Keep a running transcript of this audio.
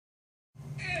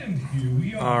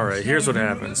Alright, here's what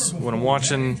happens. When I'm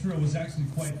watching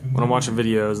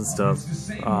videos and stuff,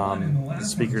 the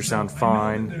speakers sound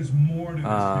fine.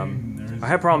 I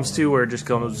have problems too where it just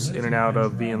goes in and out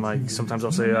of being like, sometimes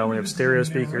I'll say I only have stereo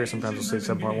speakers, sometimes I'll say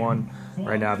 7.1.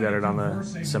 Right now I've got it on the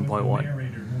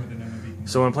 7.1.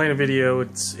 So when I'm playing a video,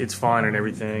 it's fine and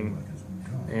everything.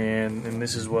 And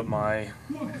this is what my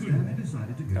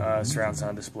surround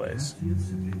sound displays.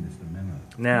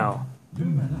 Now,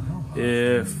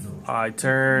 if I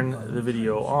turn the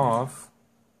video off,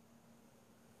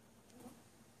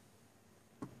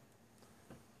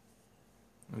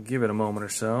 I'll give it a moment or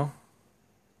so.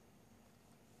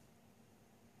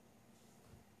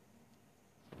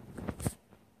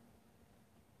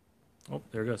 Oh,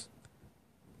 there it goes.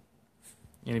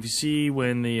 And if you see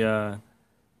when the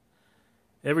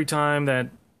every time that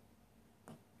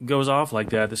goes off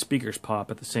like that, the speakers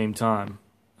pop at the same time.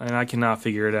 And I cannot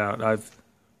figure it out. I've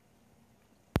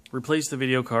replaced the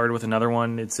video card with another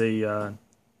one. It's a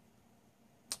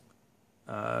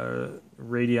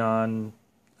Radeon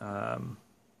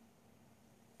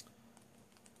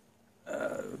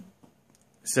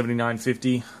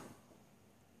 7950,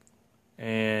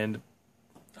 and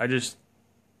I just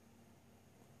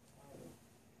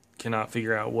cannot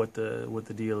figure out what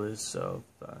the deal is. So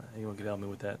if anyone could help me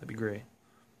with that, that'd be great.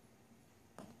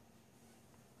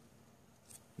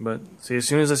 But see, as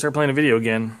soon as I start playing a video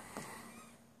again,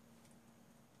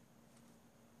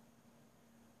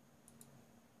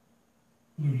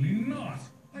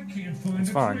 it's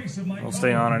fine. It'll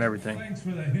stay on and everything. Thanks for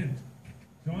the hint.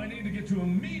 So I need to get to a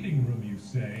meeting room, you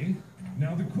say?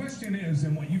 Now the question is,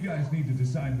 and what you guys need to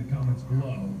decide in the comments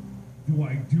below, do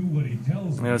I do what he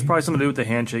tells me? Yeah, it's probably something to do with the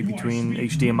handshake between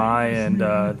HDMI and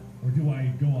or do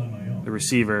I go on my own? the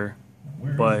receiver,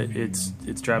 but it's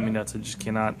driving me nuts. I just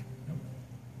cannot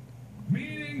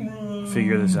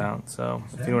figure this out. So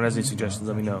if anyone has any suggestions,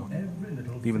 let me know.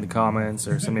 Leave in the comments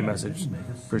or send me a message.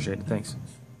 Appreciate it. Thanks.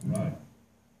 Right.